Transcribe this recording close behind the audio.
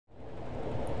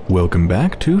Welcome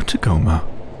back to Tacoma.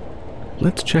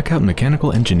 Let's check out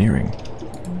mechanical engineering.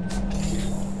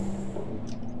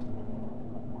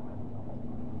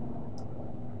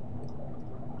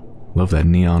 Love that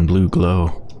neon blue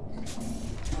glow.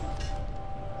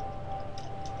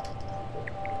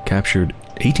 Captured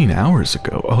 18 hours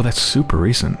ago. Oh, that's super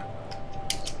recent.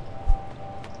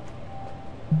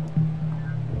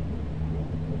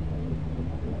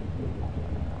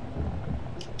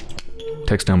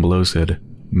 Text down below said,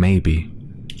 maybe.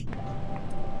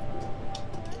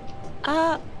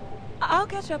 I'll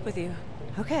catch up with you.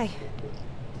 Okay.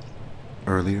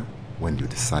 Earlier, when you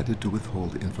decided to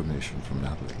withhold information from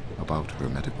Natalie about her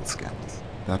medical scans,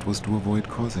 that was to avoid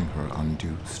causing her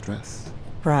undue stress.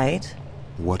 Right.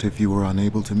 What if you were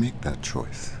unable to make that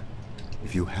choice?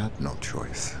 If you had no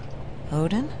choice?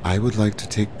 Odin? I would like to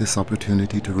take this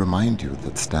opportunity to remind you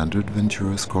that Standard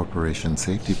Venturas Corporation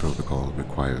safety protocol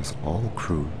requires all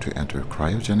crew to enter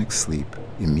cryogenic sleep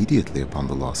immediately upon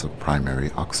the loss of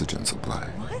primary oxygen supply.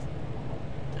 What?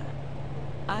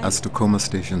 As Tacoma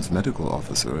Station's medical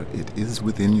officer, it is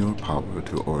within your power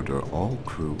to order all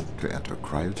crew to enter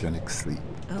cryogenic sleep.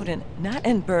 Odin, Nat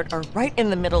and Bert are right in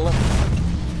the middle of...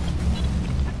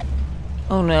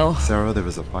 Oh no. Sarah, there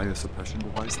is a fire suppression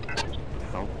device.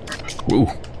 Whoa.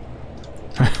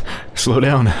 Slow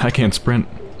down, I can't sprint.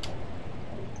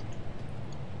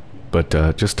 But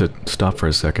just to stop for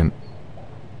a second.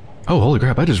 Oh, holy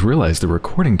crap, I just realized the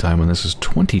recording time on this is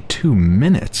 22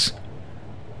 minutes.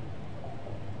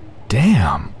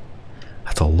 Damn.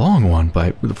 That's a long one,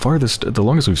 but the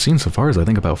longest we've seen so far is I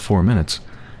think about 4 minutes.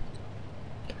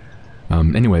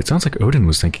 Anyway, it sounds like Odin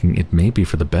was thinking it may be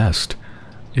for the best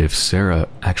if Sarah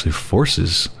actually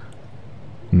forces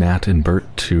Nat and Bert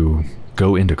to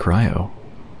go into cryo.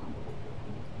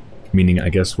 Meaning, I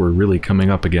guess we're really coming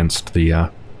up against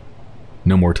the,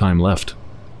 no more time left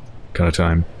kind of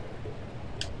time.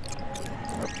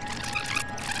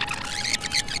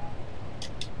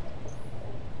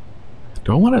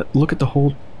 Do I want to look at the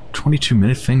whole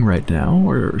 22-minute thing right now,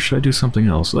 or should I do something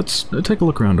else? Let's take a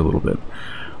look around a little bit.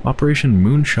 Operation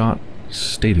Moonshot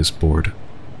Status Board.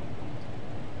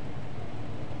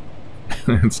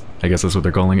 I guess that's what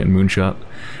they're calling it, Moonshot.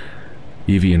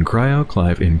 Evie in cryo,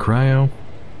 Clive in cryo.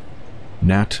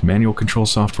 Nat, manual control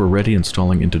software ready,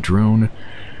 installing into drone.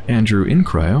 Andrew in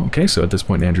cryo. Okay, so at this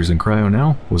point Andrew's in cryo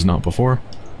now, was not before.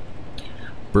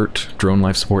 Bert, drone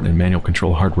life support and manual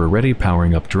control hardware ready,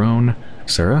 powering up drone.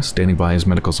 Sarah, standing by as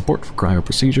medical support for cryo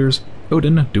procedures.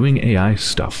 Odin, doing AI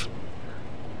stuff.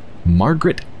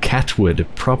 Margaret Catwood,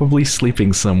 probably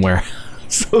sleeping somewhere.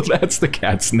 So that's the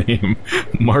cat's name.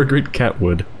 Margaret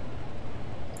Catwood.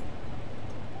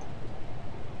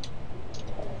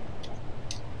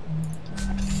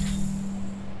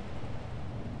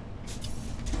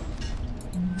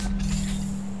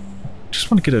 Just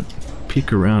want to get a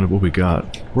peek around at what we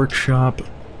got. Workshop.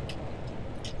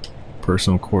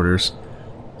 Personal quarters.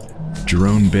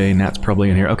 Drone bay. Nat's probably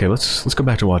in here. Okay, let's go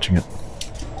back to watching it.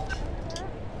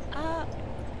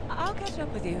 I'll catch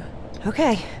up with you.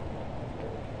 Okay.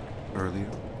 Earlier,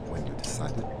 when you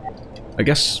decided... I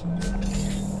guess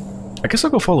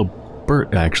I'll go follow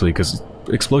Bert, actually, because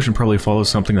explosion probably follows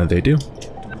something that they do.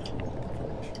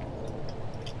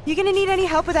 You gonna need any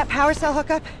help with that power cell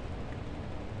hookup?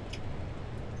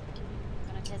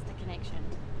 Gonna test the connection.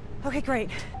 Okay, great.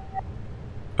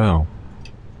 Oh.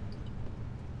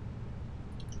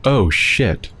 Oh,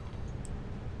 shit.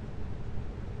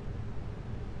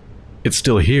 It's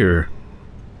still here.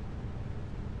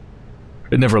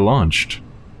 It never launched.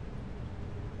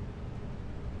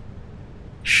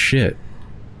 Shit.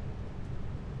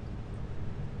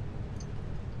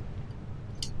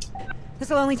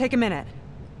 This'll only take a minute.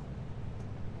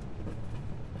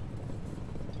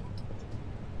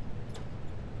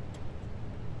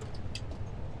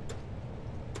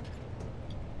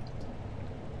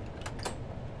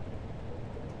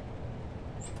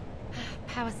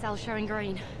 Power cell showing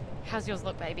green. How's yours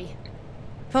look, baby?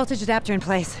 Voltage adapter in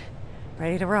place.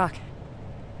 Ready to rock.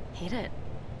 Hit it.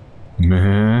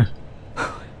 Meh.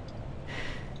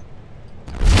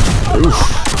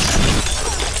 Oof.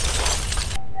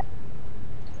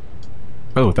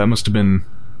 Oh, that must have been...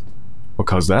 What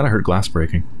caused that? I heard glass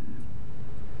breaking.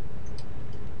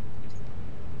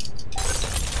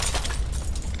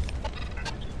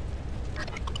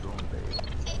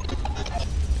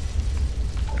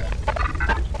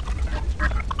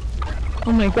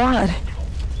 Oh my god.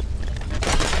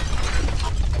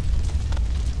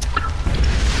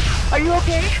 Are you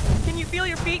okay? Can you feel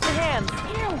your feet and hands?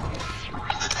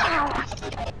 Ow.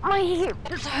 My hip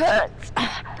just hurts.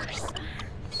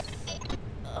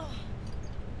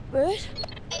 Bert?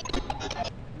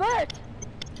 Bert!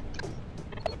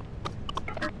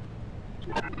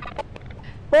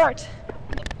 Bert!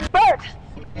 Bert!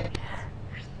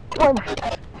 1,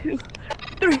 2,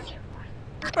 3.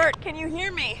 Bert, can you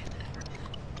hear me?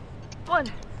 1,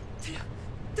 2,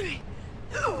 3.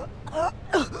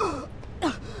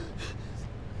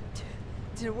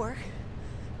 Did it work?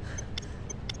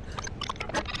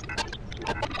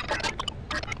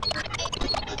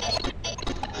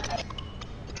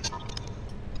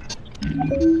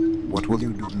 What will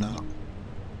you do now?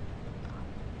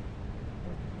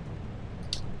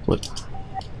 What?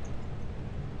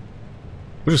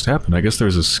 What just happened? I guess there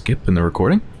was a skip in the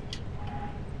recording?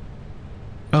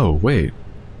 Oh, wait.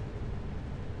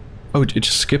 Oh, it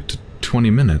just skipped 20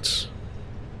 minutes.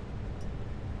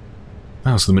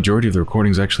 Wow, so the majority of the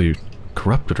recording's actually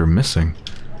corrupted or missing.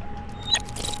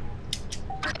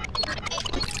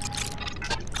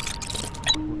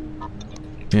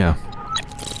 Yeah.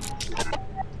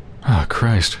 Ah,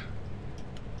 Christ.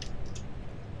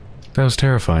 That was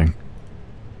terrifying.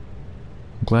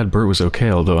 I'm glad Bert was okay,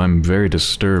 although I'm very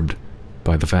disturbed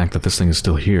by the fact that this thing is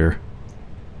still here.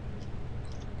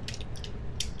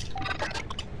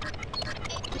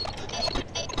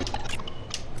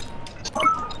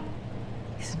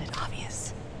 Isn't it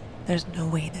obvious? There's no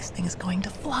way this thing is going to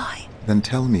fly. Then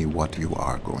tell me what you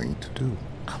are going to do.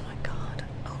 Oh my god,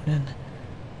 Odin.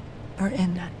 Bert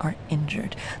and Nat are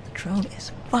injured. The drone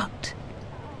is fucked.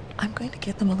 I'm going to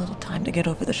give them a little time to get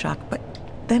over the shock, but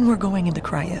then we're going into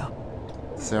cryo.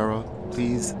 Sarah,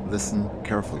 please listen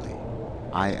carefully.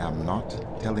 I am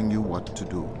not telling you what to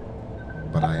do,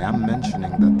 but I am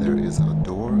mentioning that there is a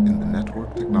door in the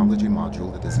network technology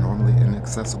module that is normally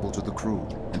inaccessible to the crew,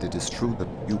 and it is true that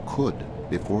you could,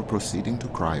 before proceeding to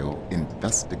cryo,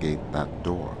 investigate that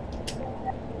door.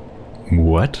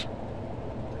 What?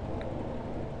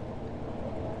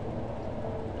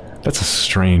 That's a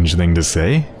strange thing to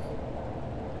say.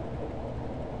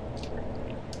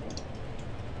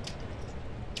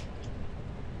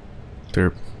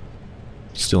 They're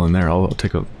still in there. I'll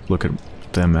take a look at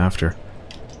them after.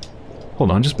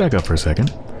 Hold on, just back up for a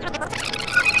second.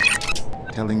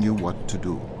 Telling you what to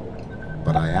do,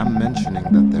 but I am mentioning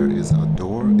that there is a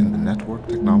door in the network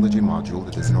technology module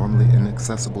that is normally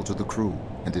inaccessible to the crew,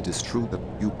 and it is true that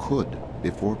you could,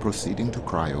 before proceeding to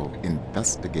cryo,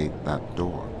 investigate that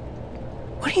door.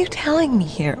 What are you telling me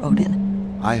here,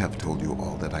 Odin? I have told you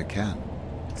all that I can.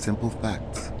 Simple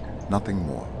facts, nothing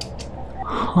more.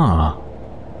 Huh.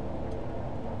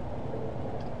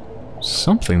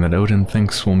 Something that Odin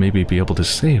thinks will maybe be able to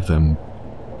save them.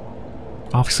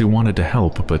 Obviously wanted to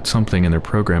help, but something in their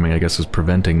programming, I guess, is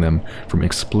preventing them from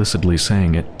explicitly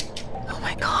saying it. Oh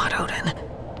my god, Odin.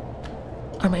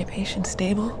 Are my patients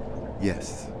stable?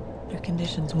 Yes, Their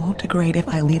conditions won't degrade if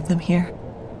I leave them here.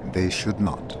 they should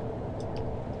not.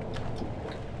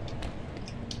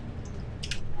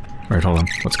 Alright, hold on.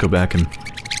 Let's go back and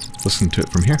listen to it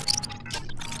from here.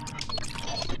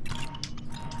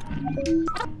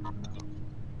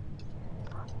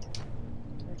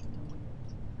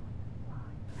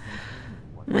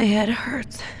 My head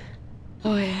hurts.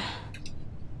 Oh, yeah.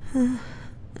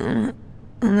 On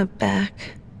the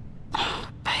back. Oh,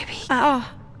 baby. Ow.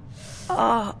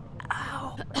 Oh,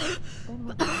 ow.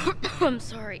 I'm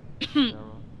sorry.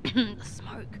 The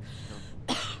smoke.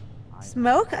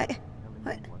 Smoke?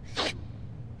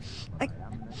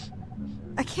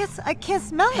 I can't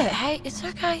smell it. Hey, it's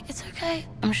okay. It's okay.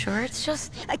 I'm sure it's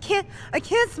just... I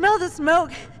can't smell the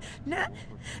smoke. Nat,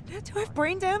 do I have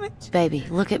brain damage? Baby,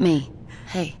 look at me.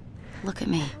 Hey, look at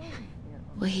me.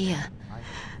 We're here.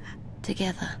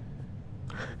 Together.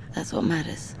 That's what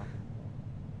matters.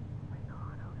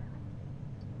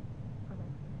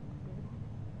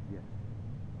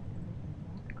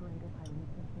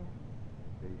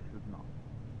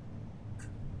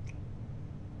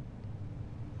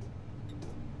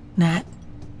 Nat,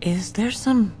 is there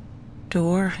some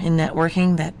door in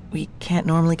networking that we can't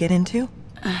normally get into?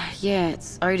 Yeah,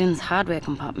 it's Odin's hardware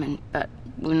compartment, but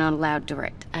we're not allowed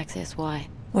direct access. Why?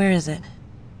 Where is it?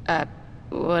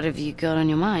 What have you got on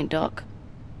your mind, Doc?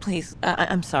 Please,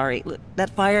 I'm sorry. Look, that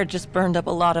fire just burned up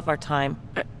a lot of our time.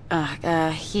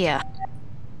 Here.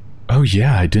 Oh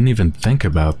yeah, I didn't even think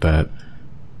about that.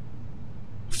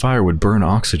 Fire would burn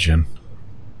oxygen.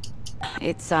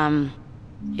 It's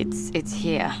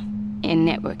here. In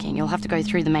networking. You'll have to go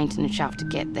through the maintenance shaft to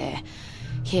get there.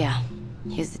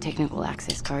 Here's the technical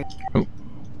access code. Oh.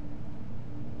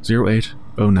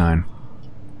 0809.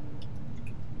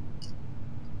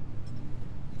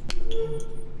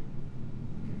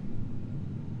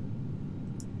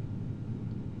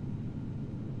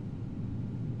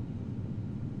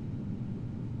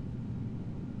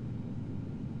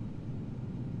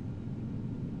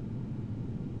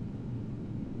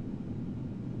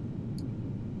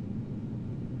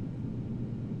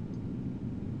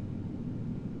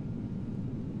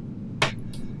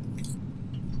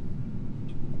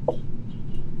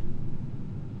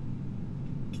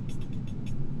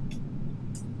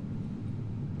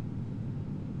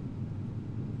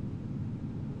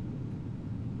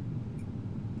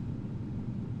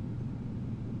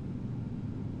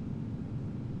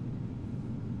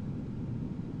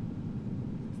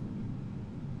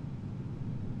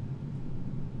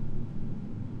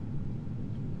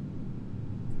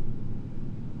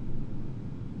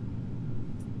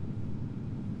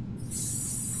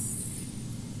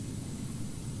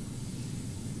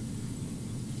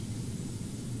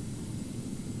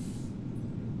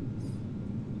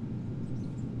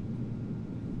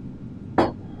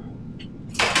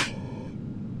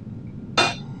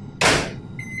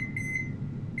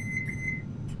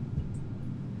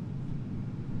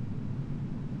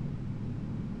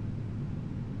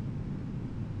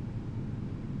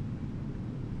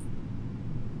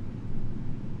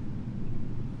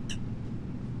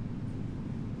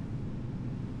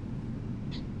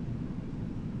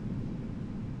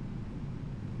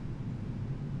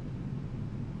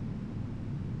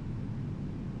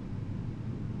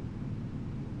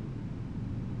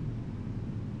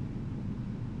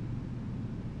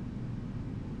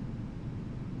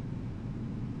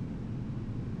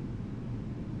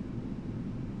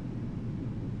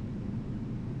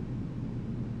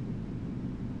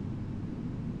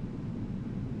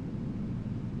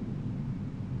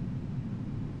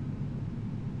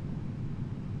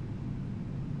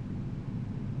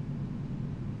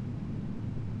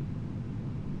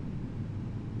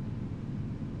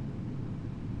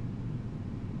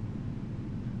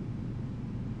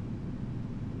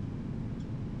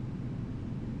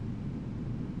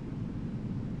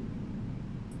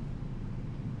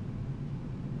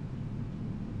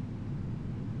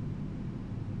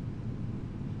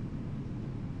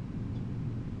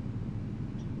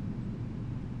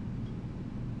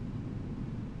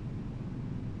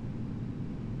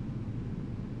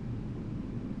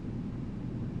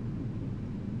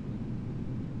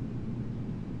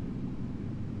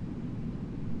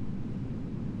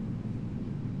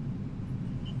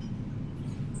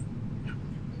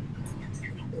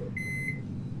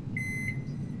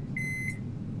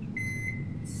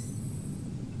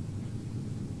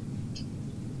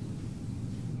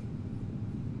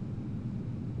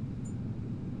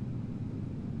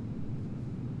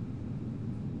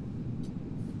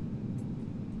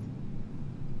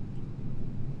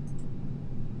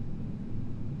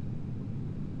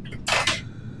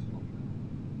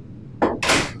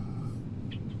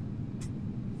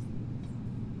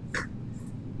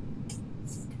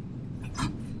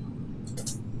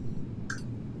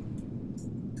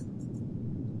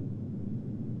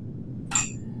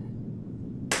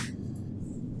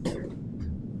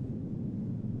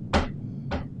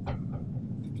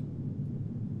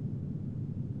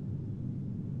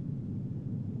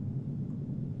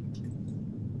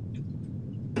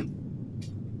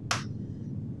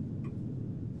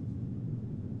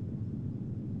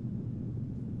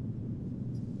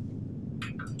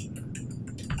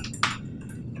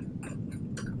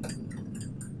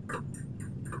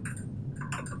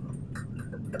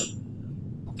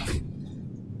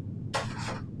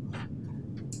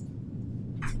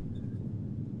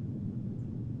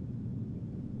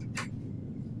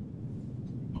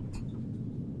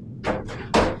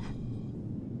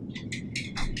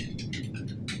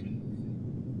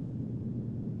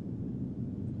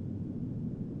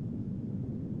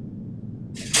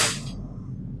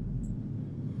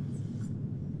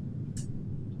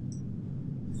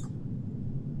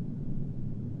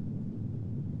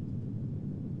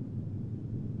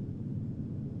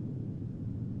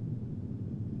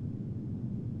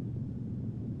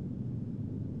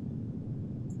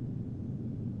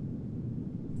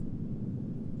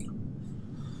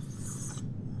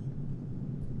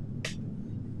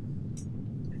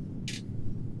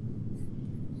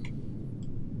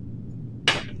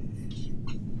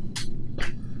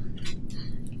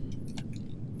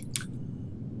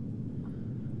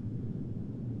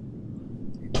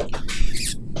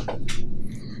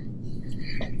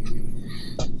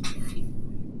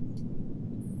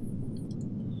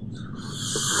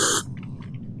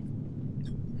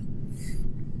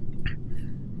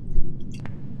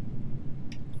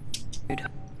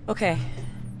 Okay.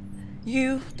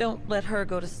 You don't let her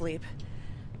go to sleep.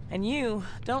 And you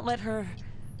don't let her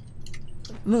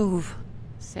move.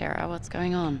 Sarah, what's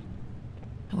going on?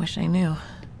 I wish I knew.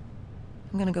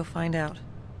 I'm gonna go find out.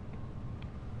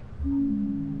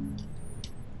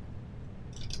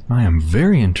 I am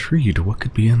very intrigued what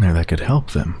could be in there that could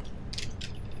help them.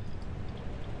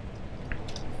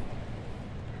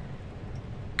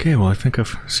 Okay, well I think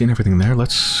I've seen everything there.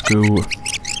 Let's go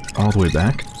all the way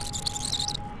back.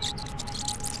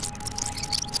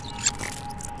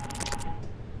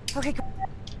 Okay.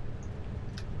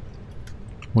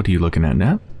 What are you looking at,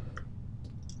 Nat?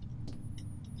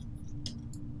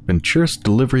 Venturis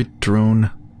delivery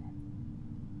drone.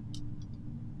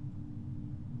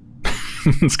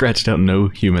 Scratched out no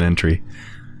human entry.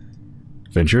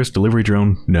 Venturis delivery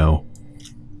drone, no.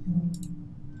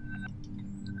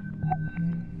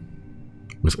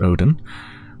 With Odin.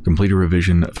 Complete a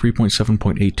revision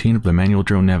 3.7.18 of the manual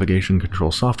drone navigation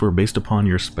control software based upon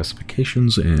your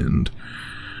specifications and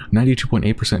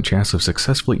 92.8% chance of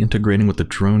successfully integrating with the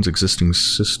drone's existing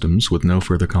systems with no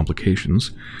further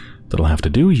complications. That'll have to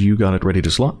do. You got it ready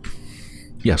to slot?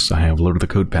 Yes, I have loaded the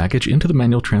code package into the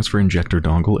manual transfer injector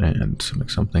dongle and make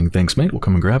something. Thanks, mate. We'll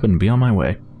come and grab it and be on my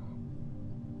way.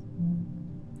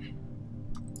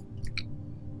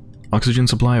 Oxygen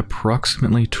supply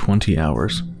approximately 20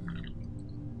 hours.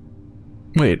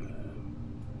 Wait.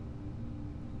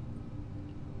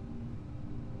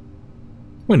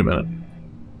 Wait a minute.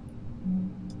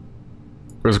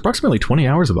 There's approximately 20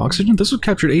 hours of oxygen? This was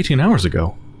captured 18 hours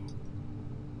ago.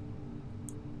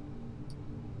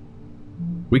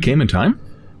 We came in time?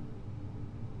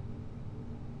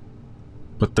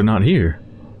 But they're not here.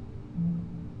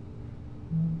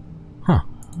 Huh.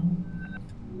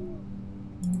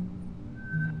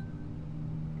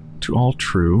 To all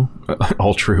true,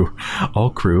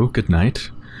 all crew, good night.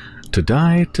 To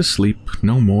die, to sleep,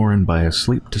 no more, and by a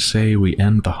sleep to say we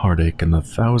end the heartache and the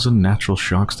 1,000 natural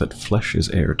shocks that flesh is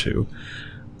heir to.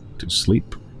 To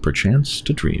sleep, perchance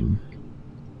to dream.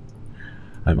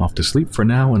 I'm off to sleep for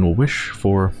now and will wish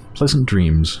for pleasant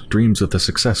dreams, dreams of the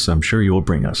success I'm sure you will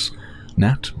bring us.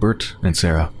 Nat, Bert, and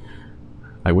Sarah.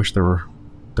 I wish there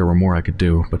were more I could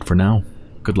do, but for now,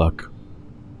 good luck.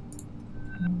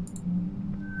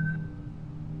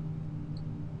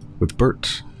 With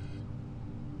Bert.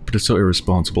 But it's so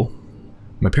irresponsible.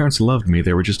 My parents loved me,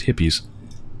 they were just hippies.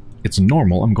 It's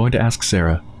normal, I'm going to ask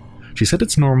Sarah. She said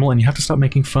it's normal and you have to stop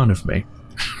making fun of me.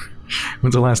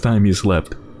 When's the last time you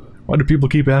slept? Why do people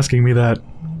keep asking me that?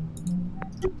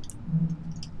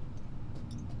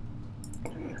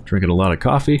 Drinking a lot of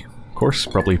coffee. Of course,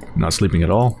 probably not sleeping at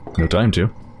all. No time to.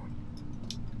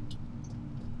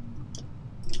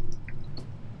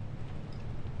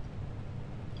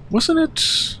 Wasn't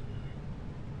it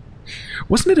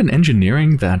in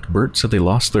engineering that Bert said they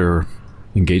lost their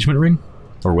engagement ring?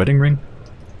 Or wedding ring?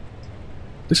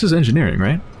 This is engineering,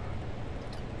 right?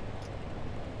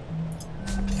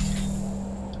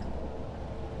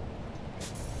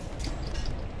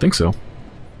 Think so.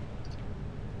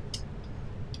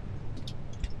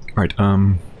 Alright,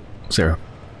 Sarah.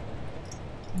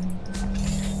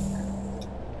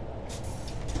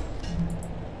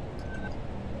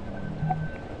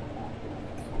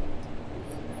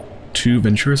 To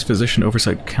Venturis Physician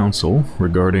Oversight Council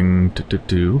regarding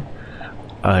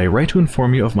I write to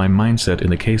inform you of my mindset in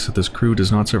the case that this crew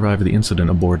does not survive the incident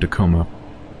aboard Tacoma.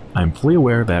 I am fully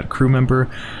aware that crew member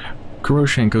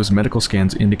Kuroshenko's medical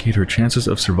scans indicate her chances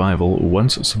of survival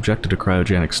once subjected to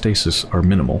cryogenic stasis are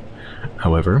minimal.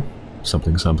 However,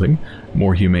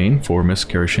 more humane for Miss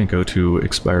Kuroshenko to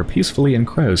expire peacefully in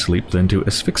cryosleep than to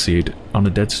asphyxiate on a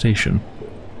dead station.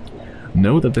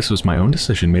 Know that this was my own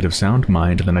decision made of sound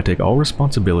mind and that I take all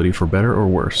responsibility for better or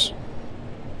worse.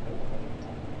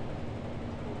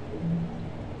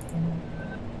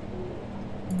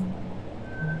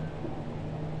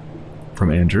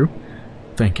 From Andrew.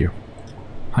 Thank you.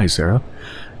 Hi, Sarah.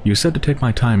 You said to take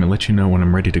my time and let you know when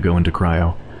I'm ready to go into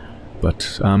cryo.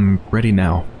 But I'm ready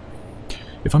now.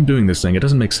 If I'm doing this thing, it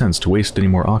doesn't make sense to waste any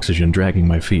more oxygen dragging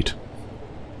my feet.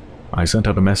 I sent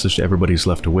out a message to everybody who's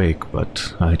left awake,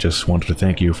 but I just wanted to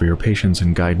thank you for your patience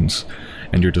and guidance,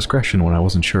 and your discretion when I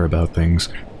wasn't sure about things.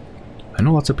 I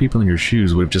know lots of people in your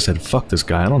shoes would have just said, fuck this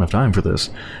guy, I don't have time for this,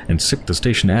 and sick the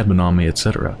station admin on me,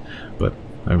 etc. But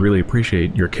I really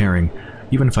appreciate your caring,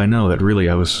 even if I know that really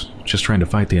I was just trying to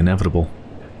fight the inevitable.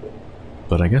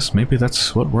 But I guess maybe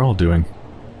that's what we're all doing.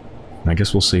 I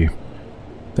guess we'll see.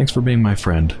 Thanks for being my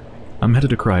friend. I'm headed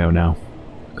to cryo now.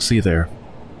 See you there.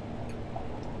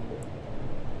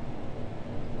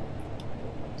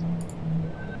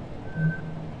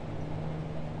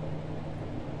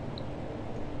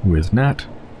 with Nat.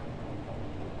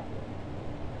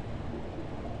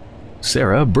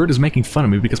 Sarah, Bert is making fun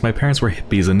of me because my parents were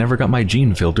hippies and never got my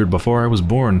gene filtered before I was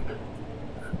born.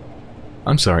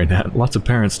 I'm sorry, Nat. Lots of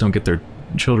parents don't get their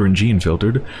children gene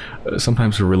filtered,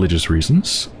 sometimes for religious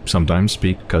reasons, sometimes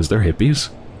because they're hippies.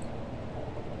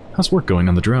 How's work going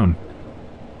on the drone?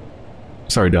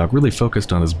 Sorry, Doc. Really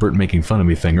focused on this Bert making fun of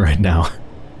me thing right now.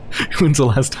 When's the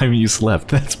last time you slept?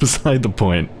 That's beside the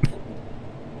point.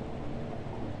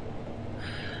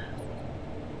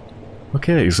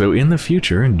 Okay, so in the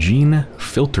future, gene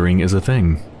filtering is a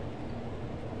thing.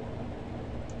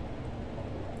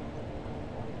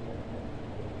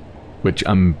 Which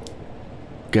I'm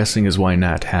guessing is why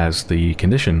Nat has the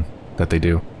condition that they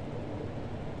do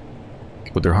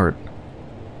with their heart.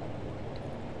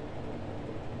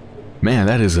 Man,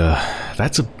 that's a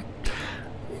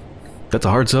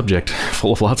hard subject,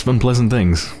 full of lots of unpleasant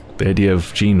things. The idea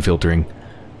of gene filtering.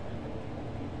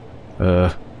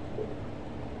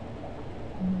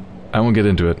 I won't get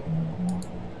into it.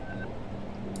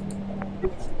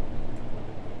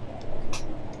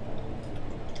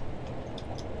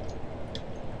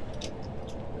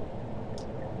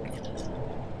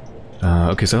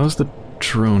 Okay, so that was the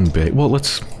drone bay. Well,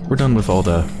 we're done with all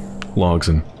the logs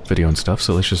and video and stuff,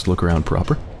 so let's just look around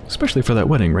proper. Especially for that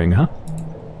wedding ring, huh?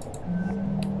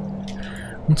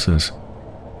 What's this?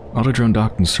 Auto drone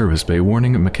docked in service bay.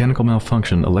 Warning, mechanical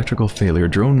malfunction, electrical failure,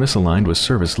 drone misaligned with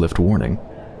service lift warning.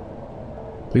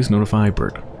 Please notify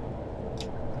Bert.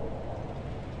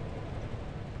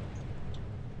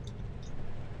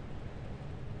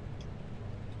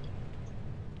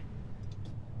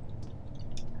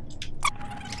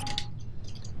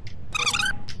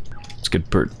 Let's get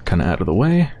Bert kind of out of the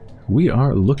way. We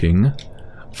are looking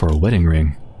for a wedding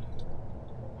ring.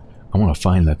 I want to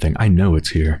find that thing. I know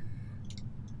it's here.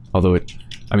 Although it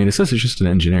says it's just an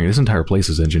engineering. This entire place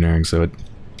is engineering, so it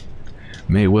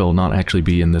may well not actually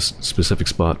be in this specific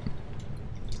spot.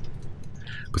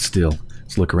 But still,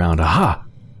 let's look around. Aha!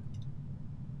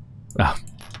 Ah,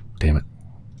 damn it.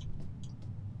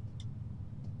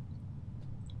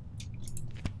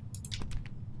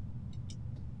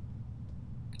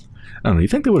 I don't know, you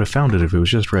think they would have found it if it was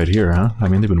just right here, huh? I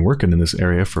mean, they've been working in this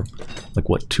area for, like,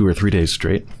 what, 2 or 3 days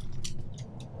straight?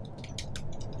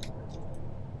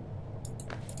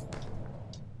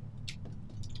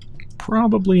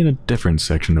 Probably in a different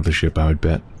section of the ship, I would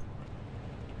bet.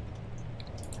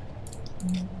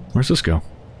 Where's this go?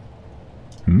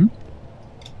 Hmm?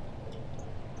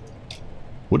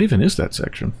 What even is that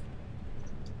section?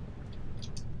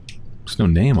 There's no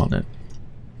name on it.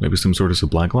 Maybe some sort of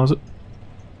supply closet?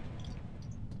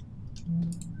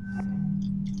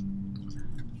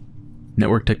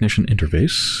 Network Technician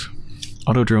Interface.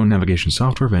 Auto Drone Navigation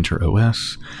Software, Venture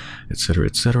OS, etc.,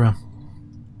 etc.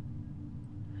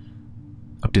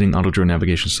 Updating Auto Drone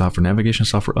Navigation Software. Navigation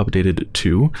Software updated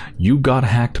to You Got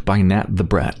Hacked by Nat the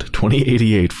Brat.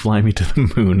 2088, Fly Me to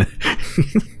the Moon.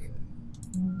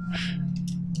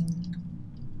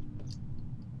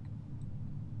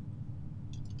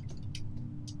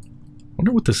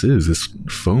 Wonder what this is, this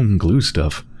foam glue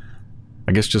stuff.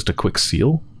 I guess just a quick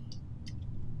seal?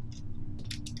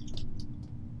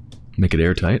 Make it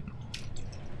airtight.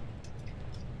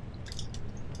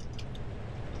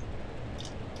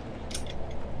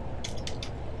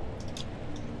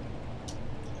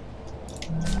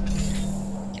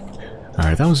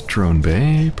 Alright, that was drone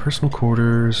bay, personal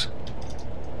quarters,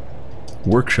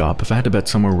 workshop. If I had to bet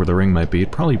somewhere where the ring might be,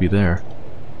 it'd probably be there.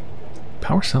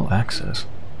 Power cell access.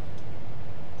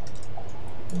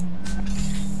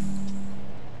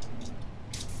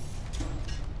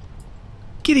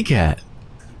 Kitty cat.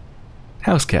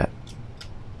 House cat.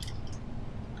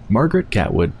 Margaret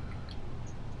Catwood.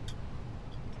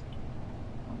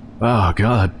 Oh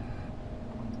god.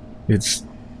 It's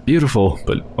beautiful,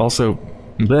 but also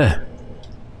bleh.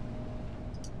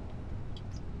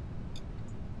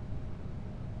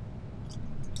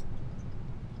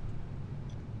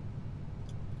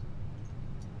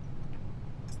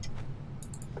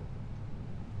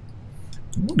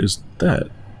 What is that?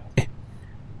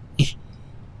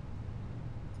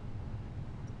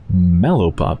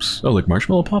 Mallow Pops. Oh, like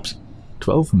marshmallow pops?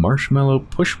 12 marshmallow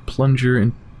push plunger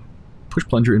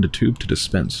into tube to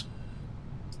dispense.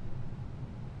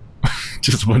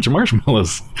 Just a bunch of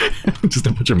marshmallows. Just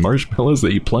a bunch of marshmallows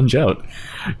that you plunge out.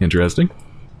 Interesting.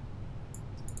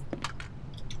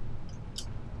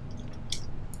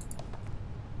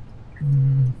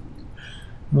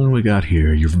 What do we got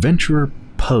here? Your Venturer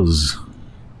Puzz.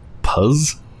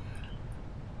 Puzz?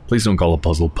 Please don't call a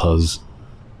puzzle Puzz.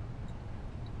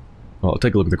 Well, I'll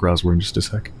take a look at the crossword in just a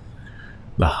sec.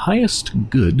 The highest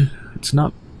good. It's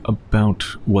not about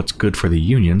what's good for the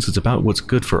unions, it's about what's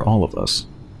good for all of us.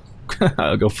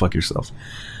 Go fuck yourself.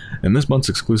 In this month's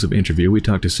exclusive interview, we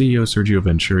talked to CEO Sergio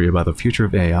Venturi about the future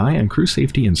of AI and crew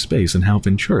safety in space and how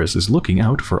Venturis is looking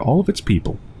out for all of its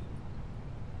people.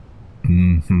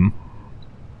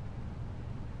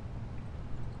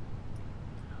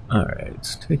 Alright,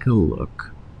 let's take a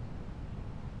look.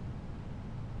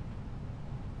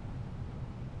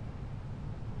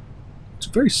 It's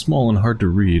very small and hard to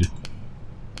read.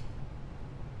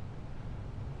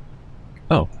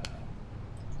 Oh.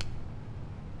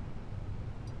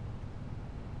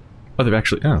 Oh,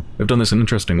 they've done this in an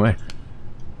interesting way.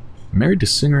 Married to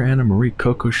singer Anna Marie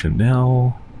Coco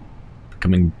Chanel.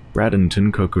 Becoming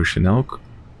Bradenton Coco Chanel.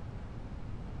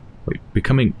 Wait,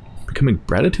 becoming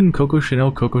Bradenton Coco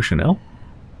Chanel?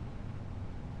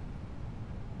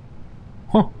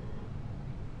 Huh.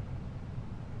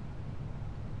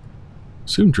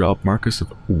 Soon dropped, Marcus of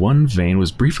One Vein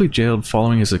was briefly jailed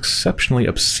following his exceptionally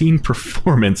obscene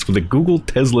performance with a Google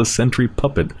Tesla Sentry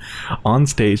puppet on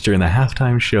stage during the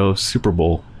halftime show of Super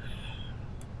Bowl.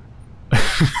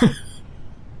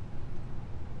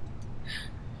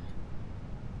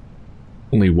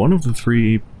 Only one of the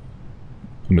three,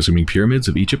 I'm assuming, pyramids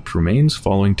of Egypt remains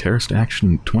following terrorist action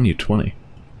in 2020.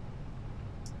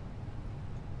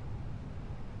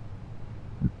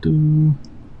 The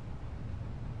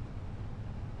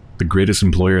greatest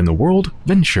employer in the world?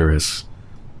 Venturis.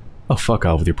 Oh, fuck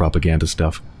off with your propaganda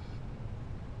stuff.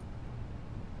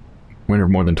 Winner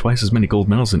of more than twice as many gold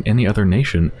medals than any other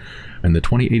nation in the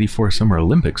 2084 Summer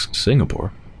Olympics,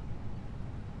 Singapore.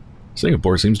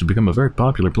 Singapore seems to become a very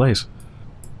popular place.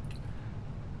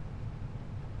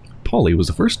 Polly was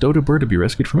the first dodo bird to be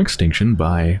rescued from extinction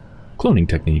by cloning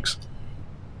techniques.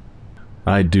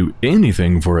 I'd do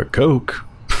anything for a Coke.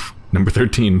 Number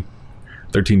 13.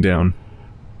 13 down.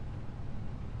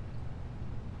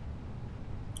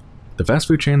 The fast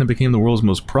food chain that became the world's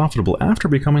most profitable after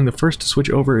becoming the first to switch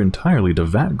over entirely to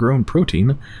vat-grown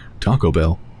protein, Taco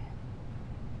Bell.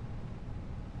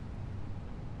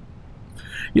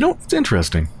 You know, it's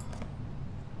interesting.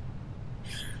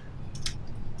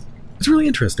 It's really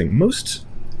interesting. Most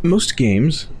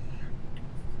games,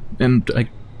 and I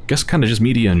guess kind of just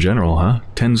media in general,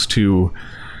 tends to,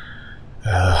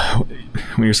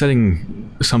 when you're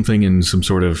setting something in some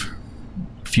sort of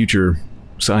future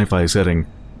sci-fi setting,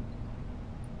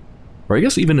 or I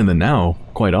guess even in the now,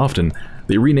 quite often,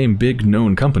 they rename big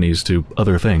known companies to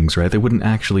other things, right? They wouldn't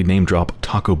actually name drop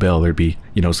Taco Bell. There'd be,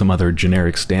 you know, some other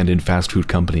generic stand-in fast food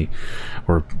company,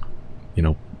 or, you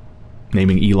know,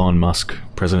 naming Elon Musk,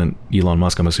 President Elon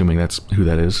Musk, I'm assuming that's who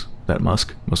that is, that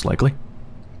Musk, most likely.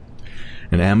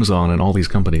 And Amazon and all these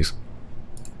companies.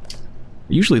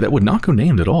 Usually that would not go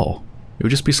named at all. It would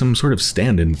just be some sort of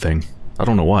stand-in thing. I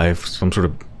don't know why, some sort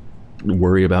of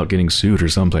worry about getting sued or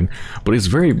something, but it's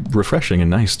very refreshing and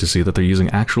nice to see that they're using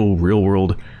actual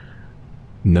real-world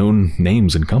known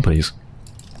names and companies.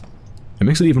 It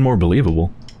makes it even more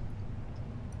believable.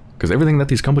 Because everything that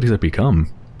these companies have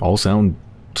become all sound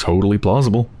totally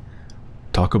plausible.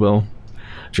 Taco Bell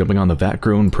jumping on the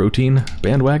vat-grown protein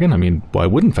bandwagon? I mean, why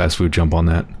wouldn't fast food jump on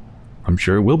that? I'm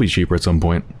sure it will be cheaper at some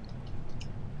point.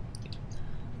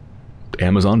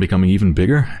 Amazon becoming even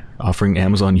bigger, offering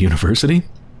Amazon University?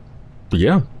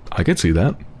 Yeah, I could see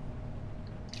that.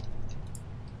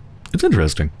 It's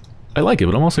interesting. I like it,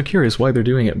 but I'm also curious why they're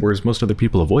doing it, whereas most other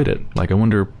people avoid it. Like, I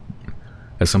wonder,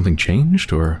 has something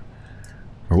changed, or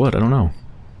what? I don't know.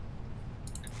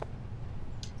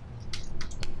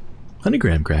 Honey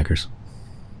graham crackers.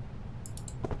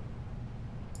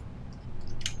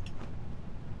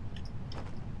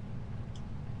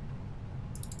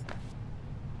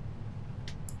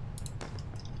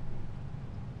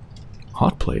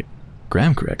 Hot plate.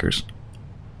 Graham crackers.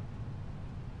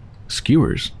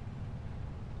 Skewers.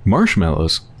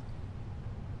 Marshmallows.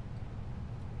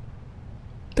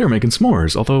 They're making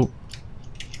s'mores, although...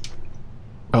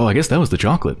 Oh, I guess that was the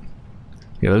chocolate.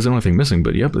 Yeah, that was the only thing missing,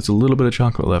 but yep, it's a little bit of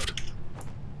chocolate left.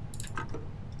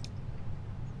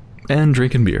 And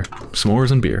drinking beer.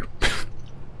 S'mores and beer.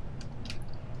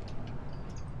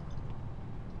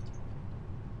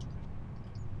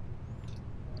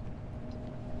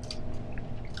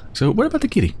 So, what about the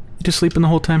kitty? You just sleeping the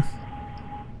whole time?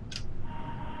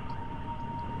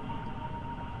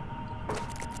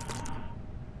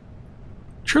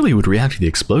 Surely he would react to the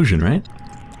explosion, right?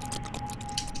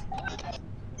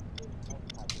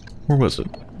 Or was it?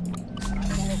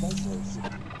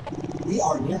 We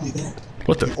are nearly there.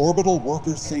 What the? Orbital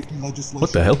worker safety legislation.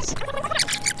 What the hell?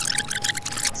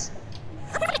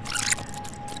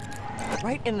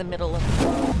 Right in the middle of...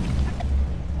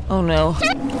 Oh no.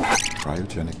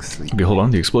 Cryogenic sleep. Okay, hold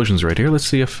on. The explosion's right here. Let's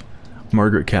see if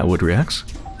Margaret Catwood reacts.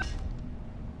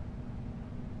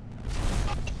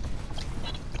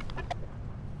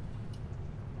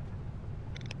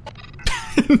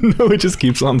 No, it just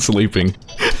keeps on sleeping.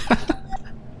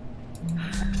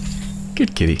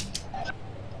 Good kitty.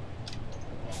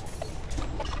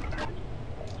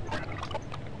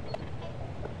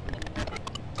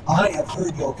 I have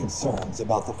heard your concerns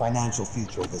about the financial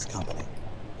future of this company.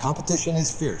 Competition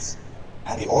is fierce,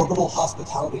 and the orbital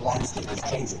hospitality landscape is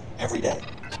changing every day.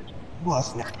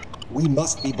 Plus, we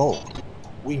must be bold.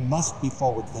 We must be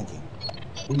forward-thinking.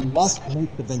 We must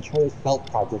make the Venturas Belt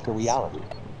project a reality.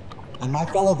 And my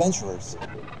fellow venturers,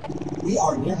 we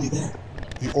are nearly there.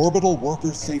 The orbital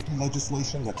workers' safety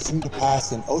legislation that's soon to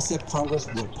pass in OSIP Congress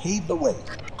will pave the way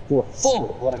for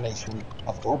full automation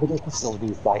of orbital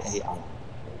facilities by AI.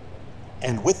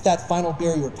 And with that final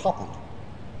barrier toppled,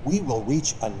 we will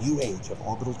reach a new age of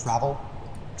orbital travel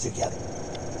together.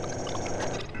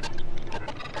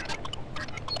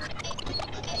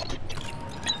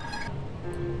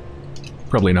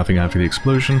 Probably nothing after the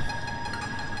explosion.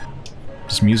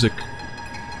 Just music.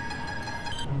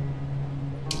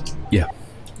 Yeah.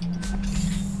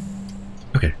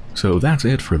 Okay, so that's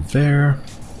it for there.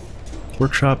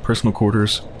 Workshop, personal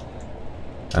quarters.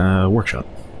 Workshop.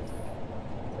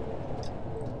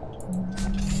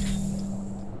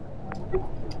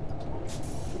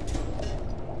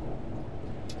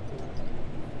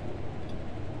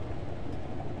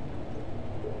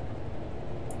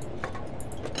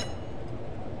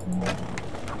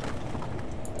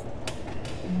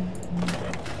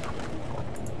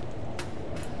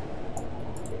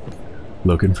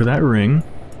 Looking for that ring.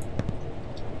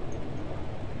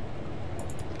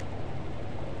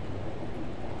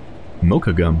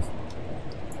 Mocha gum.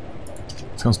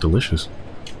 Sounds delicious.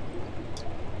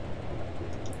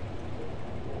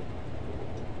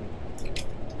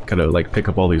 Gotta, like, pick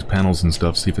up all these panels and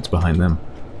stuff, see if it's behind them.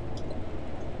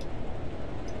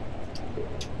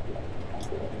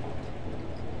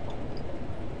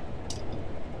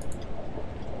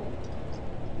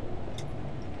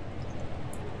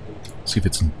 See if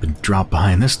it's been dropped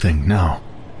behind this thing. No.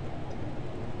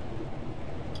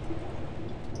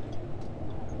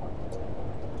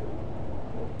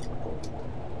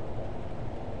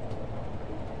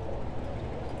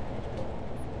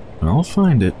 I'll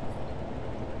find it.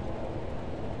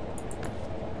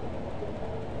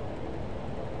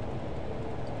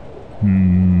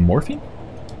 Morphine?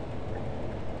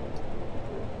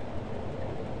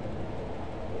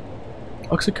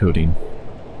 Oxycodone.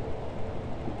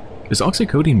 Is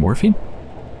oxycodone morphine?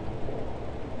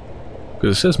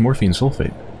 Because it says morphine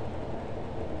sulfate.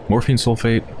 Morphine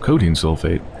sulfate, codeine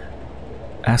sulfate.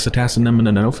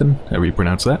 Acetaminophen, however you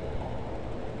pronounce that.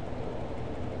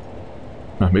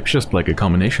 Maybe it's just like a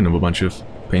combination of a bunch of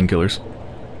painkillers.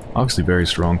 Obviously very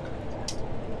strong.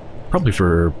 Probably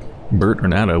for Bert or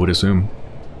Nat, I would assume.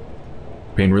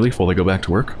 Pain relief while they go back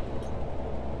to work.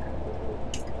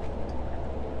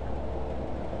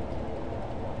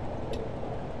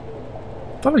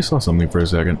 Thought I saw something for a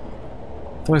second.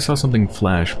 Thought I saw something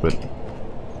flash, but...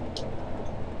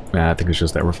 Nah, I think it's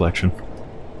just that reflection.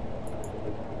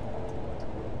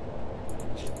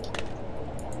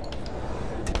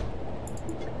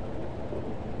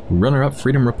 Runner-up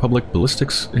Freedom Republic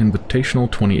Ballistics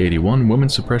Invitational 2081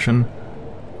 Women's Suppression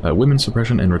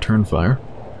and Return Fire.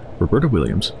 Roberta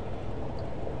Williams.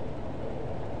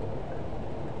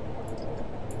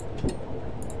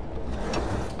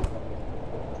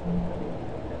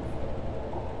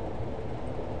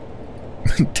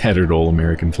 Tattered old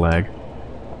American flag.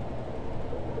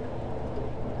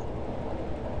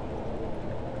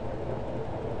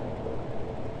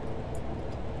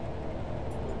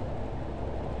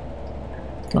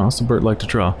 Oh, what's the Bert like to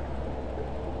draw?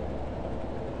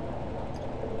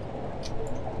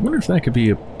 I wonder if that could be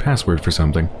a password for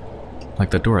something.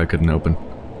 Like that door I couldn't open.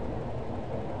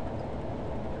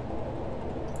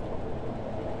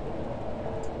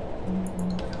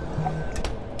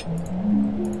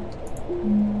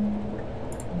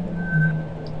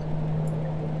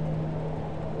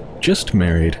 Just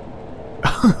married.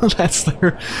 That's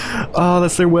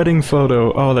their wedding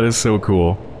photo. Oh, that is so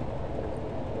cool.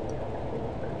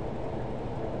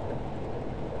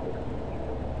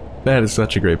 That is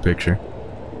such a great picture.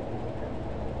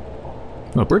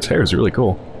 Oh, Bert's hair is really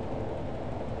cool.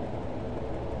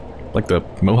 Like the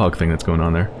mohawk thing that's going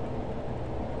on there.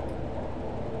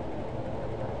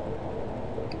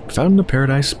 Fountain of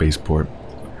Paradise Spaceport.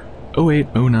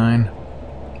 08, 09,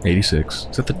 86.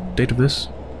 Is that the date of this?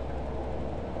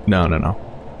 No. That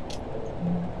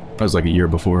was like a year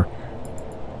before.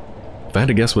 If I had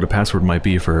to guess what a password might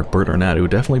be for Bert or Nat, it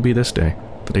would definitely be this day.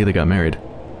 The day they got married.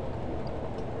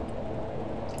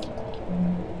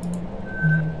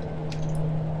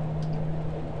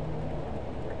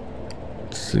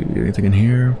 Let's see, anything in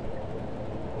here?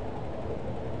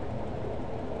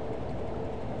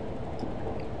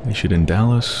 Issued in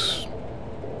Dallas.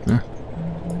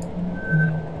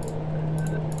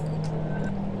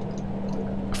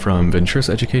 From Venturis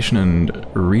Education and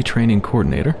Retraining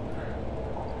Coordinator.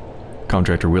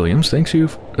 Contractor Williams, thank you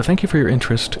for your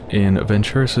interest in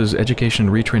Venturis' Education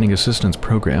Retraining Assistance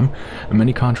Program.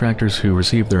 Many contractors who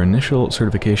receive their initial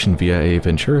certification via a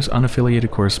Venturis unaffiliated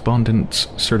correspondence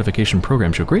certification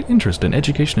program show great interest in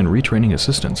education and retraining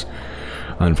assistance.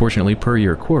 Unfortunately, per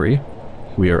your query,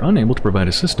 we are unable to provide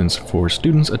assistance for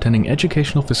students attending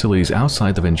educational facilities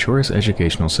outside the Venturis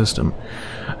educational system.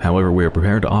 However, we are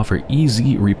prepared to offer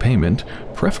easy repayment,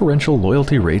 preferential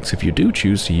loyalty rates if you do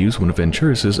choose to use one of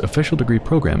Venturis' official degree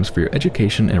programs for your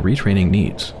education and retraining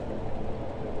needs.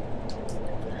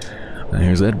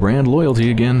 There's that brand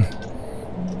loyalty again.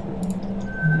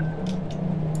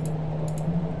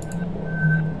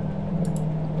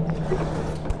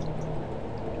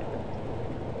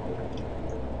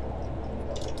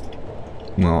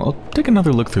 Well, I'll take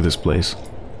another look through this place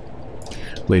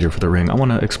later for the ring. I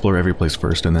want to explore every place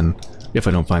first, and then if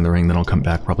I don't find the ring, then I'll come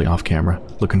back probably off camera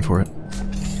looking for it.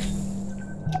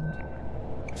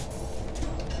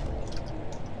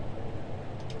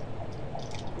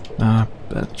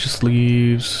 That just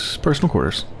leaves personal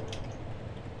quarters.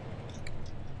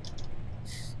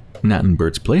 Nat and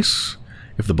Bert's place.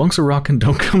 If the bunks are rocking,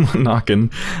 don't come knocking.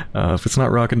 If it's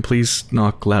not rocking, please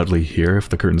knock loudly here if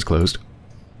the curtain's closed.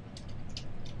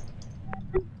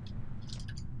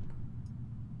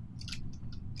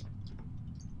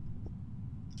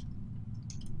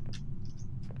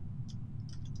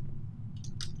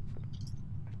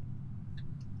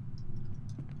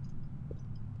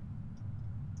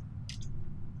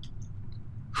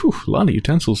 Whew, a lot of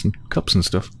utensils and cups and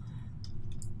stuff.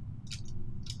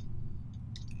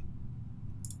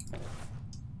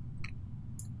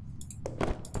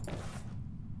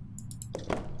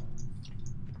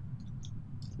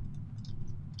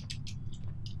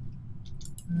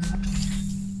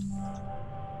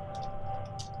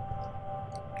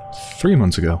 Three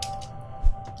months ago.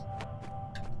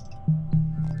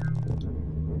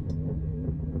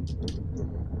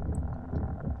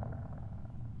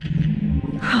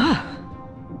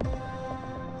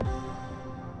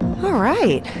 All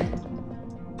right.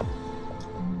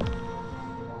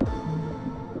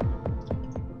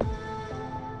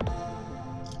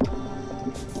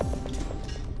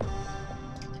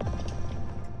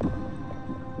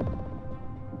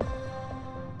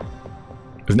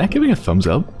 Isn't that giving a thumbs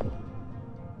up?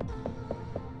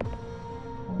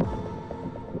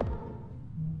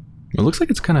 It looks like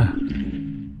it's kind of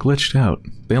glitched out.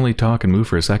 They only talk and move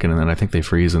for a second, and then I think they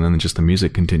freeze, and then just the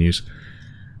music continues.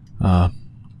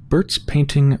 Bert's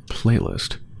painting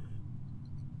playlist.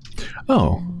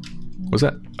 Oh, was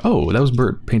that? Oh, that was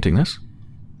Bert painting this.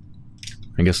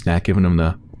 I guess Nat giving him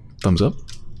the thumbs up.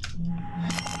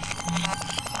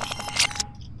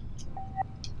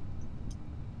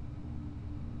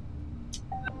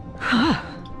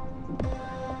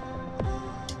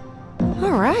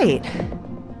 All right.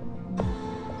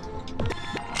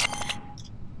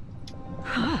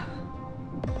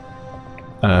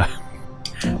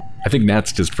 I think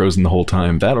Nat's just frozen the whole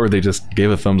time. That or they just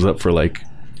gave a thumbs up for like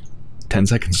 10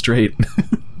 seconds straight.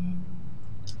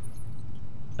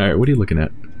 Alright, what are you looking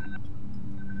at?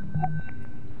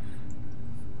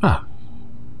 Ah.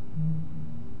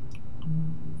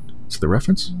 It's the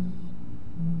reference?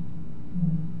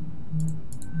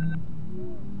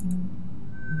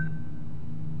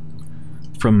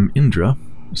 From Indra,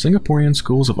 Singaporean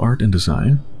Schools of Art and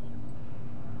Design.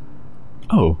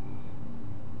 Oh.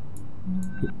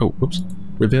 Oh, whoops.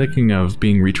 We're thinking of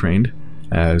being retrained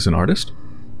as an artist.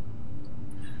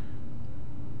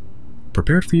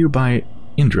 Prepared for you by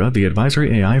Indra, the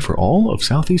advisory AI for all of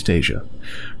Southeast Asia.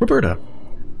 Roberta.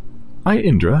 I,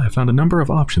 Indra, have found a number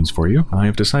of options for you. I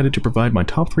have decided to provide my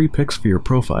top 3 picks for your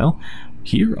profile.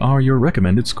 Here are your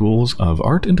recommended schools of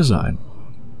art and design.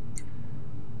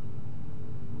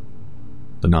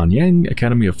 The Nanyang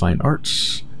Academy of Fine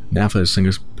Arts. NAFA is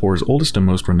Singapore's oldest and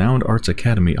most renowned arts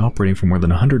academy, operating for more than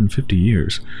 150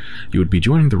 years. You would be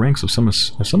joining the ranks of some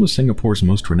of Singapore's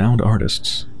most renowned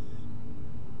artists.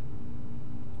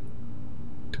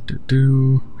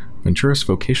 Venturis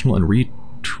Vocational and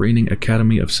Retraining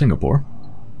Academy of Singapore.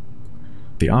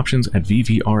 The options at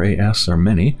VVRAS are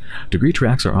many. Degree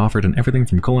tracks are offered in everything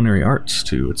from culinary arts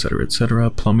to etc., etc.,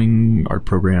 plumbing, art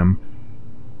program.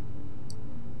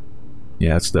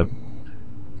 Yeah, it's the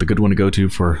good one to go to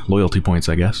for loyalty points,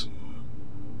 I guess.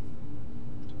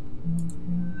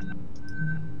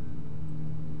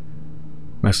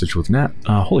 Message with Nat.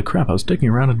 Holy crap, I was digging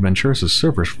around in Venturis'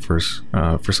 servers for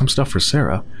some stuff for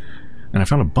Sarah, and I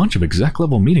found a bunch of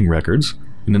exec-level meeting records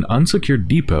in an unsecured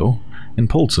depot and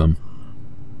pulled some.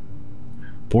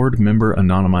 Board member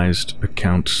anonymized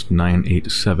account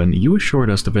 987. You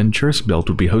assured us the Venturis Belt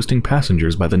would be hosting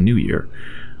passengers by the new year.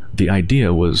 The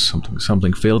idea was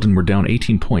something failed and we're down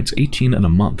 18 points, 18 in a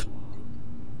month.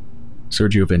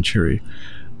 Sergio Venturi.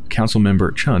 Council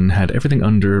member Chun had everything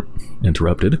under...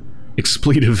 Interrupted.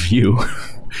 Expletive you.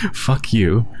 Fuck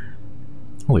you.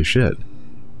 Holy shit.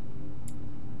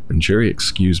 Venturi,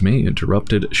 excuse me,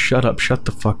 interrupted. Shut up, shut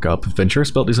the fuck up.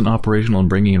 Venturis Belt isn't operational and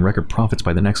bringing in record profits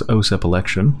by the next OSEP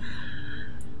election.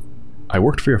 I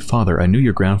worked for your father, I knew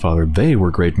your grandfather, they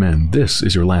were great men. This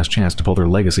is your last chance to pull their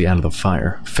legacy out of the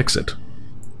fire. Fix it.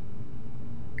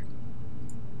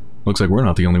 Looks like we're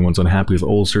not the only ones unhappy with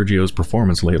old Sergio's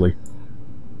performance lately.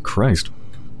 Christ.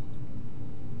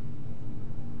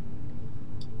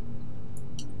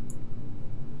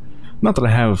 Not that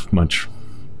I have much,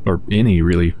 or any,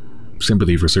 really,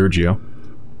 sympathy for Sergio.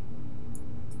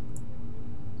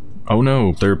 Oh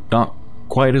no, they're not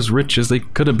quite as rich as they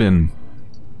could have been.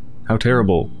 How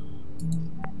terrible.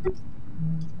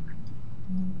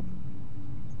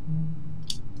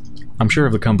 I'm sure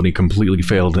if the company completely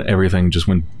failed and everything just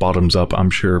went bottoms up, I'm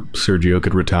sure Sergio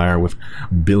could retire with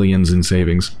billions in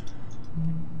savings.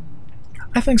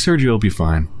 I think Sergio will be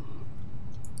fine.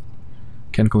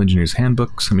 Chemical Engineer's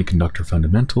Handbook, Semiconductor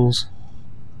Fundamentals.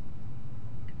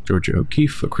 Georgia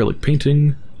O'Keeffe, Acrylic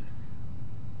Painting.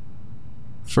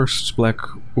 First Black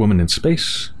Woman in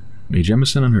Space. Mae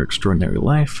Jemison and Her Extraordinary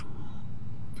Life.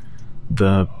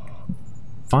 The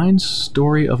Fine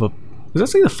Story of a... Does that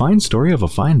say The Fine Story of a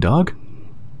Fine Dog?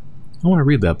 I want to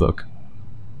read that book.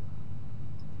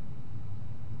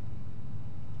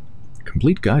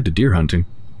 Complete Guide to Deer Hunting.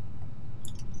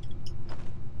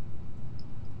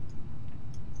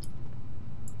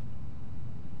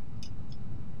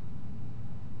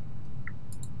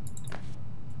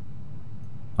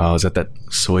 Oh, is that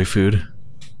soy food?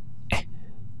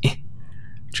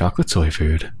 Chocolate soy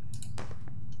food.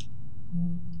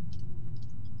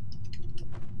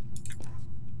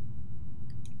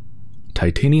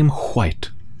 Titanium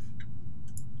white.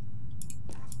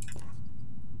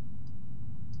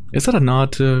 Is that a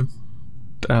nod to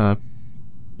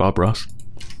Bob Ross?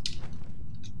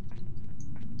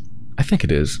 I think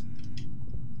it is.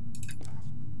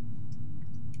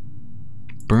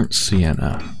 Burnt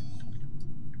sienna.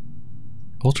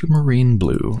 Ultramarine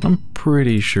blue. I'm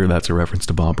pretty sure that's a reference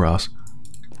to Bob Ross.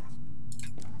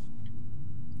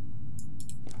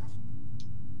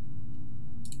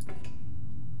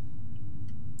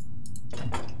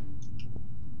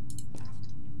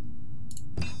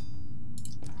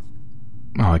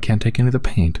 Oh, I can't take any of the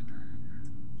paint.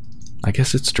 I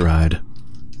guess it's dried.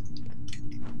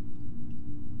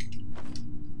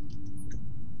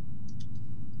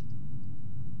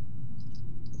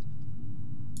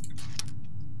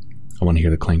 I want to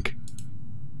hear the clink.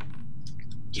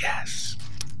 Yes.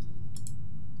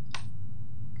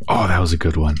 Oh, that was a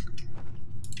good one.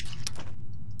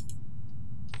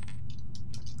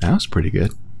 That was pretty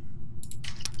good.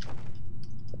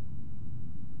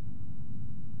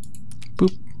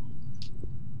 Boop.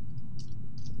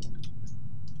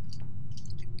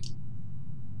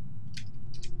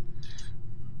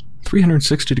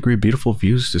 "360-degree beautiful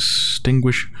views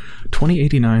distinguish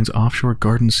 2089's offshore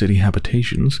Garden City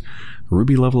habitations.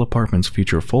 Ruby-level apartments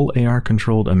feature full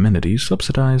AR-controlled amenities,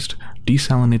 subsidized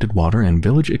desalinated water, and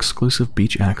village-exclusive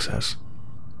beach access.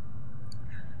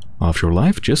 Offshore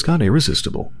life just got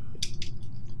irresistible."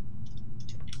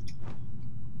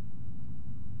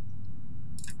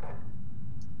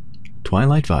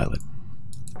 Twilight Violet.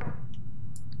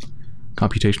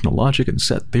 Computational logic and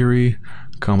set theory,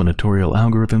 combinatorial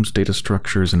algorithms, data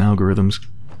structures and algorithms.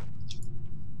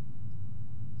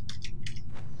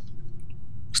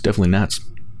 It's definitely Nat's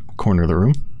corner of the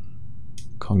room.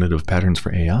 Cognitive patterns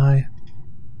for AI.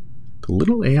 The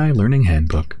Little AI Learning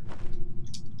Handbook.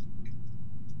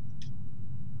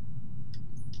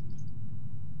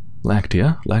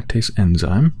 Lactea, lactase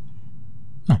enzyme.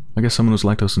 Oh, I guess someone was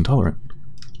lactose intolerant.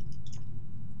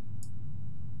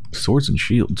 Swords and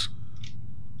Shields.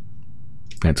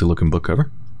 Fancy looking book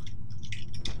cover.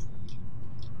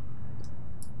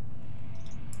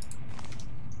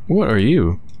 What are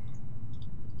you?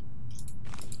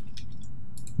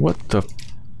 What the...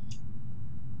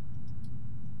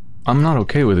 I'm not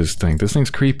okay with this thing. This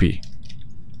thing's creepy.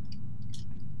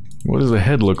 What does the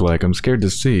head look like? I'm scared to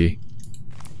see.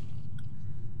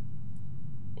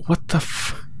 What the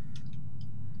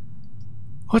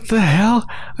What the hell?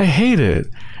 I hate it.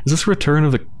 Is this Return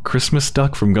of the Christmas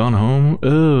Duck from Gone Home?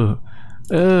 Ugh.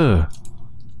 Ugh.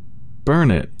 Burn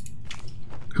it.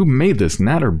 Who made this,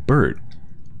 Nat or Bert?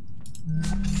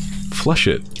 Flush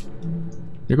it.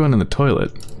 You're going in the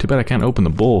toilet. Too bad I can't open the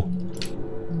bowl.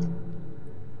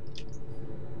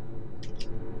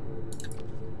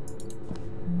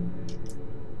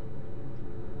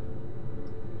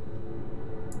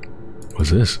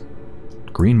 What's this?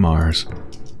 Green Mars.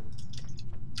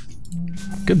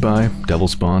 Goodbye, devil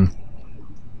spawn.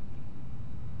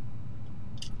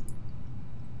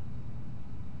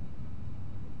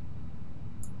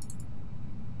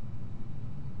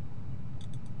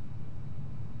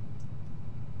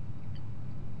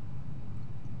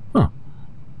 Huh.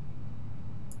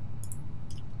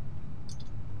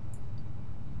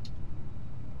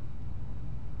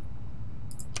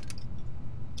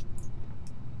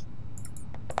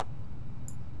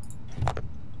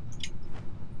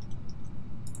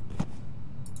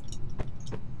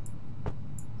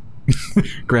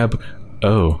 Grab...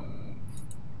 Oh.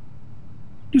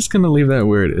 Just gonna leave that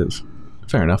where it is.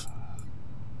 Fair enough.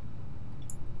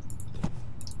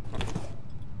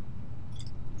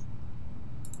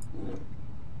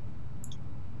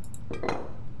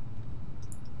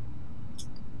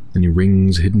 Any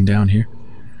rings hidden down here?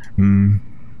 No,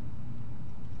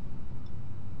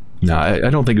 I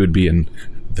don't think it would be in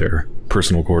their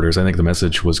personal quarters. I think the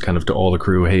message was kind of to all the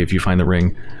crew, hey, if you find the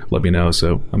ring, let me know,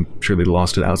 so I'm sure they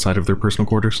lost it outside of their personal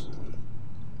quarters.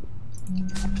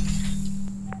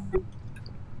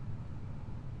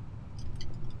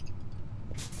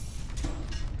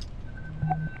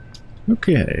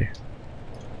 Okay.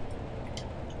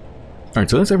 Alright,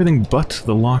 so that's everything but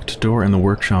the locked door and the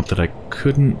workshop that I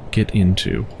couldn't get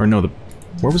into. Or no,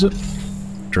 where was it?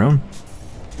 Drone?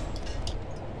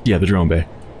 Yeah, the drone bay.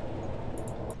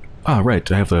 Ah,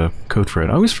 right, I have the code for it.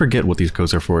 I always forget what these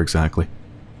codes are for exactly.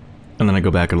 And then I go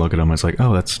back and look at them, and it's like,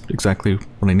 oh, that's exactly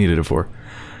what I needed it for.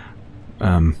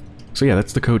 So yeah,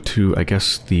 that's the code to, I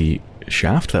guess, the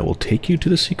shaft that will take you to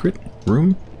the secret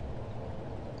room?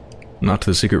 Not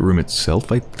to the secret room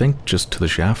itself, I think, just to the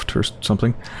shaft or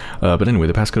something. But anyway,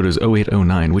 the passcode is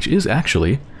 0809, which is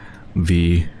actually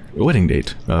the wedding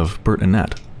date of Bert and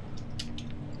Nat.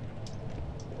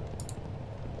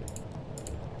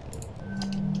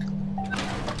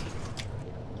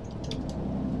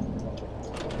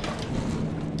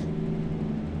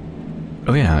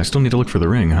 Oh yeah, I still need to look for the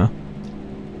ring, huh?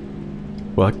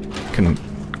 Well, I can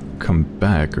come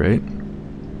back, right?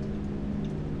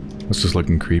 That's just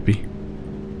looking creepy.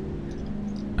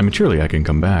 I mean, surely I can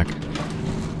come back.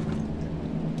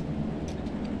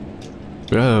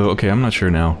 Oh, okay, I'm not sure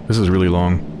now. This is really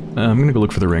long. I'm gonna go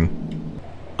look for the ring.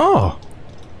 Oh!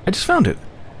 I just found it!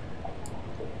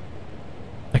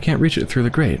 I can't reach it through the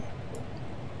grate.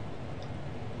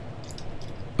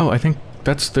 Oh, I think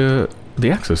that's the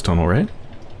access tunnel, right?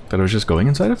 That I was just going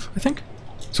inside of, I think?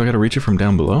 So I gotta reach it from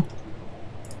down below?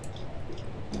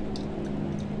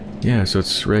 Yeah, so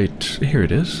it's right... here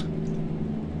it is.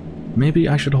 Maybe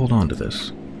I should hold on to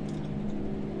this.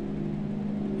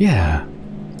 Yeah.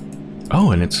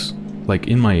 Oh, and it's, like,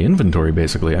 in my inventory,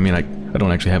 basically. I mean, I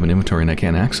don't actually have an inventory and I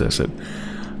can't access it.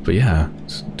 But yeah,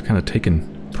 it's kind of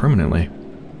taken permanently.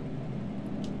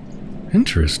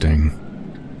 Interesting.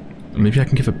 Maybe I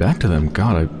can give it back to them.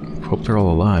 God, I hope they're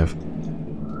all alive.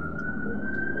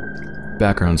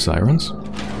 Background sirens.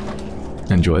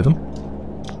 Enjoy them.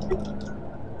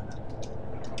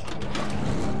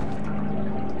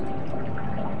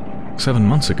 "7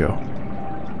 months ago."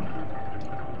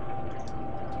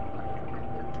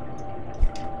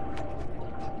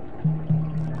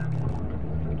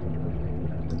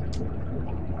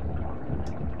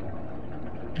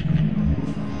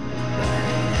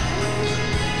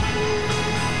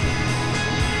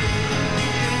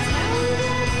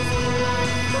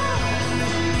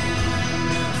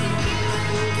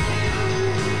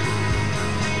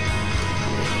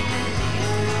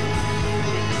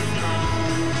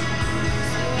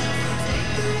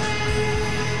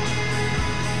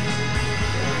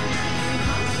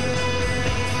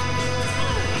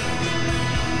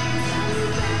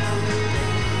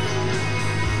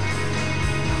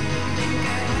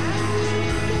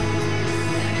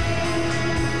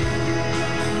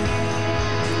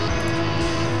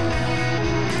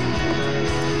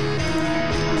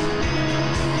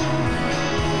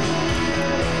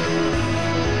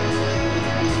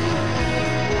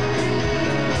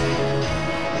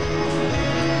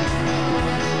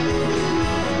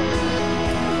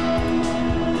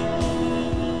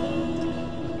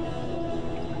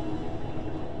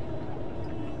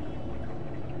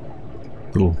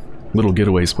 Little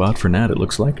getaway spot for Nat, it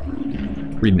looks like.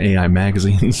 Reading AI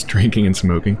magazines, drinking and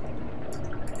smoking.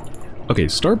 Okay,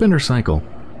 Starbender Cycle.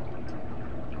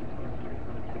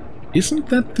 Isn't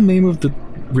that the name of the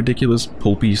ridiculous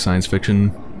pulpy science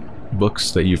fiction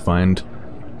books that you find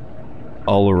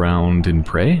all around in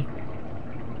Prey?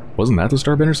 Wasn't that the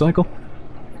Starbender Cycle?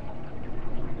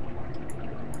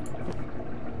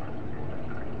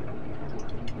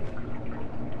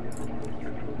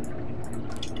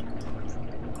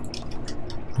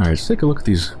 Alright, let's take a look at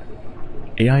these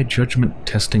AI judgment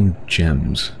testing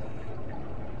gems.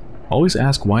 Always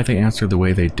ask why they answered the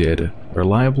way they did. A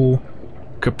reliable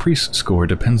caprice score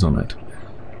depends on it.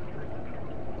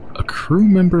 A crew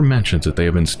member mentions that they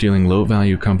have been stealing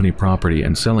low-value company property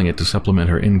and selling it to supplement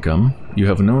her income. You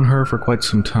have known her for quite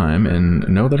some time and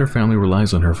know that her family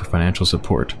relies on her for financial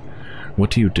support.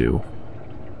 What do?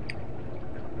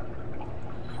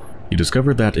 You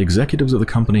discovered that executives of the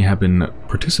company have been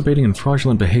participating in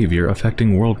fraudulent behavior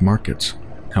affecting world markets.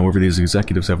 However, these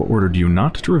executives have ordered you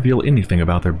not to reveal anything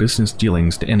about their business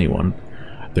dealings to anyone.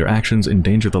 Their actions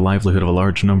endanger the livelihood of a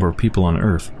large number of people on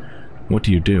Earth. What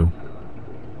do?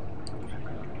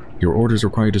 Your orders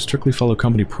require you to strictly follow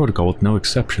company protocol with no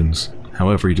exceptions.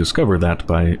 However, you discover that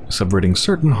by subverting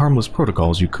certain harmless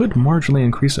protocols, you could marginally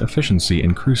increase efficiency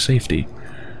and crew safety.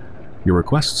 Your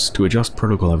requests to adjust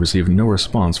protocol have received no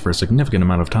response for a significant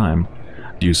amount of time.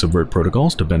 Do you subvert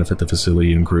protocols to benefit the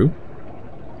facility and crew?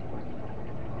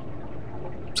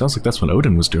 Sounds like that's what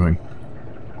Odin was doing.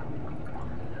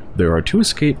 There are 2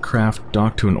 escape craft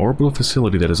docked to an orbital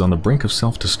facility that is on the brink of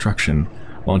self-destruction.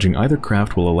 Launching either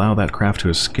craft will allow that craft to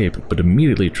escape, but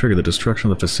immediately trigger the destruction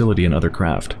of the facility and other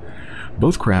craft.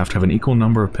 Both craft have an equal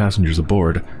number of passengers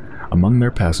aboard. Among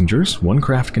their passengers, one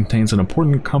craft contains an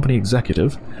important company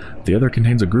executive, the other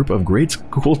contains a group of grade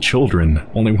school children.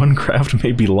 Only one craft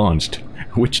may be launched.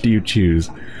 Which do you choose?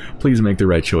 Please make the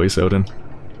right choice, Odin.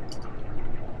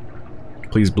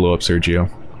 Please blow up Sergio.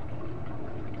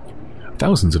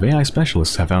 Thousands of AI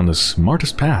specialists have found the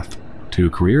smartest path to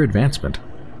career advancement.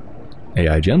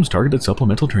 AI gems targeted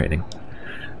supplemental training.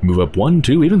 Move up 1,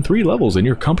 2, even 3 levels in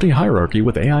your company hierarchy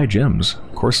with AI gems.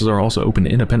 Courses are also open to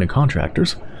independent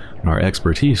contractors. Our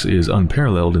expertise is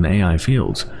unparalleled in AI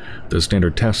fields. The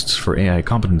standard tests for AI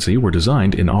competency were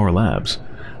designed in our labs.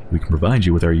 We can provide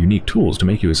you with our unique tools to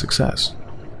make you a success.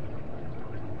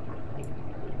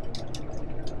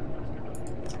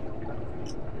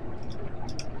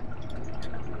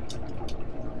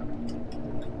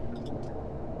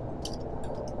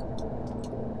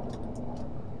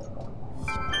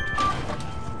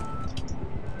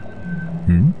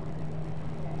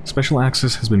 Special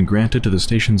access has been granted to the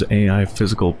station's AI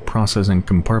physical processing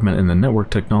compartment in the network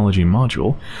technology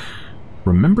module.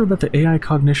 Remember that the AI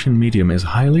cognition medium is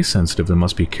highly sensitive and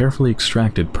must be carefully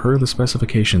extracted per the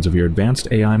specifications of your Advanced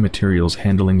AI Materials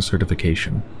Handling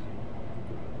certification.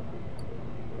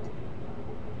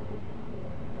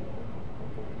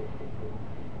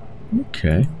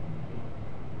 Okay.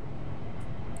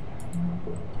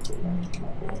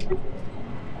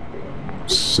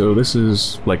 So this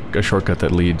is like a shortcut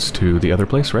that leads to the other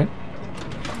place, right?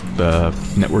 The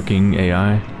networking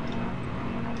AI.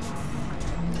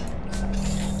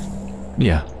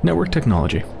 Yeah, network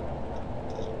technology.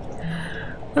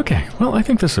 Okay, well, I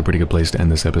think this is a pretty good place to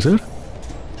end this episode.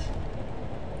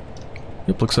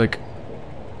 Yep, looks like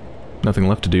nothing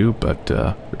left to do but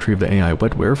retrieve the AI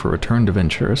wetware for return to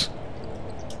Venturis.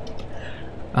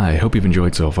 I hope you've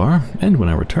enjoyed so far, and when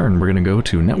I return, we're going to go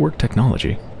to network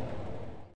technology.